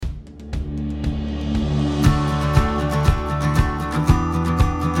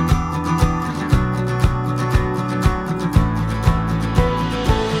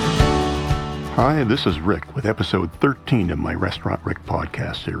Hi, this is Rick with episode 13 of my Restaurant Rick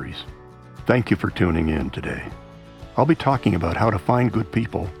podcast series. Thank you for tuning in today. I'll be talking about how to find good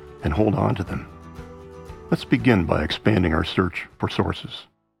people and hold on to them. Let's begin by expanding our search for sources.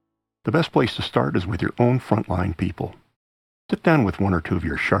 The best place to start is with your own frontline people. Sit down with one or two of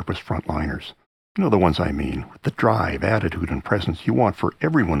your sharpest frontliners. You know the ones I mean, with the drive, attitude, and presence you want for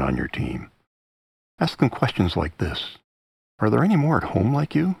everyone on your team. Ask them questions like this. Are there any more at home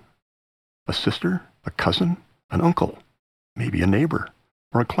like you? A sister, a cousin, an uncle, maybe a neighbor,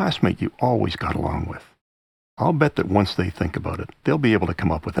 or a classmate you always got along with. I'll bet that once they think about it, they'll be able to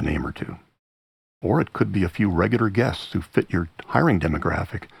come up with a name or two. Or it could be a few regular guests who fit your hiring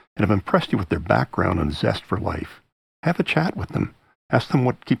demographic and have impressed you with their background and zest for life. Have a chat with them. Ask them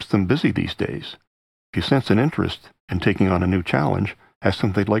what keeps them busy these days. If you sense an interest in taking on a new challenge, ask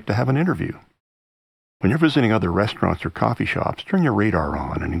them if they'd like to have an interview. When you're visiting other restaurants or coffee shops, turn your radar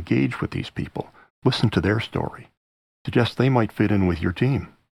on and engage with these people. Listen to their story. Suggest they might fit in with your team.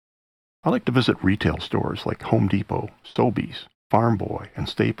 I like to visit retail stores like Home Depot, Sobeys, Farm Boy, and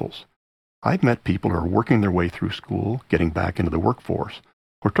Staples. I've met people who are working their way through school, getting back into the workforce,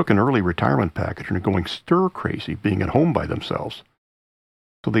 or took an early retirement package and are going stir-crazy being at home by themselves.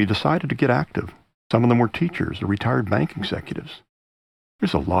 So they decided to get active. Some of them were teachers or retired bank executives.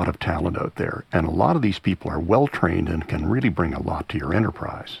 There's a lot of talent out there, and a lot of these people are well-trained and can really bring a lot to your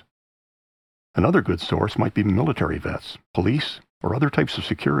enterprise. Another good source might be military vets, police, or other types of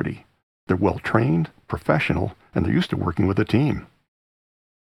security. They're well-trained, professional, and they're used to working with a team.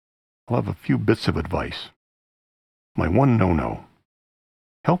 I'll have a few bits of advice. My one no-no.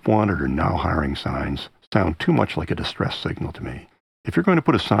 Help wanted or now hiring signs sound too much like a distress signal to me. If you're going to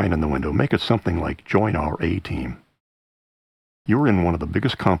put a sign in the window, make it something like join our A-team. You're in one of the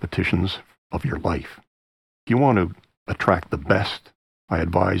biggest competitions of your life. If you want to attract the best, I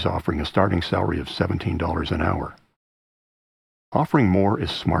advise offering a starting salary of $17 an hour. Offering more is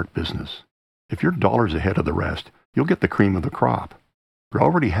smart business. If you're dollars ahead of the rest, you'll get the cream of the crop. You're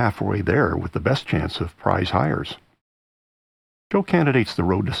already halfway there with the best chance of prize hires. Show candidates the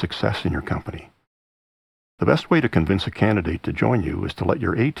road to success in your company. The best way to convince a candidate to join you is to let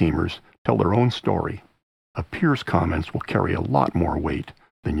your A-teamers tell their own story. A peer's comments will carry a lot more weight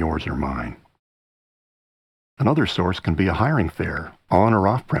than yours or mine. Another source can be a hiring fair, on or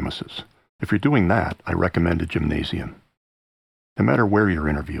off premises. If you're doing that, I recommend a gymnasium. No matter where you're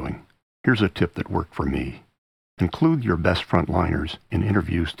interviewing, here's a tip that worked for me. Include your best frontliners in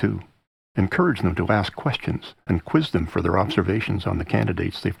interviews too. Encourage them to ask questions and quiz them for their observations on the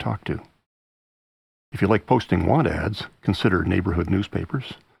candidates they've talked to. If you like posting want ads, consider neighborhood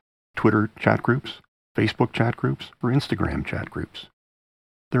newspapers, Twitter chat groups, Facebook chat groups, or Instagram chat groups.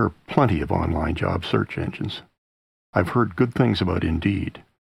 There are plenty of online job search engines. I've heard good things about Indeed.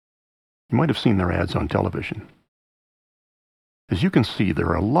 You might have seen their ads on television. As you can see, there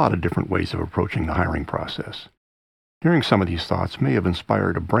are a lot of different ways of approaching the hiring process. Hearing some of these thoughts may have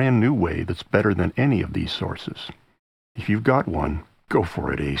inspired a brand new way that's better than any of these sources. If you've got one, go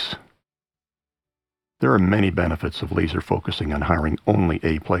for it, ace. There are many benefits of laser focusing on hiring only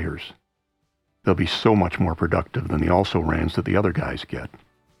A players. They'll be so much more productive than the also-rans that the other guys get.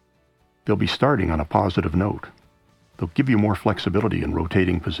 They'll be starting on a positive note. They'll give you more flexibility in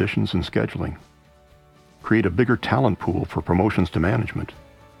rotating positions and scheduling, create a bigger talent pool for promotions to management,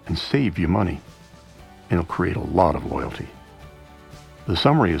 and save you money. And it'll create a lot of loyalty. The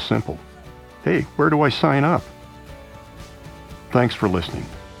summary is simple. Hey, where do I sign up? Thanks for listening.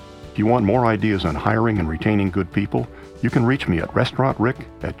 If you want more ideas on hiring and retaining good people, you can reach me at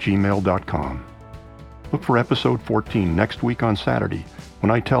restaurantrick@gmail.com. Look for episode 14 next week on Saturday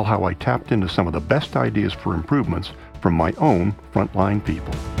when I tell how I tapped into some of the best ideas for improvements from my own frontline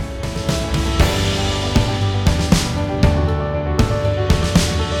people.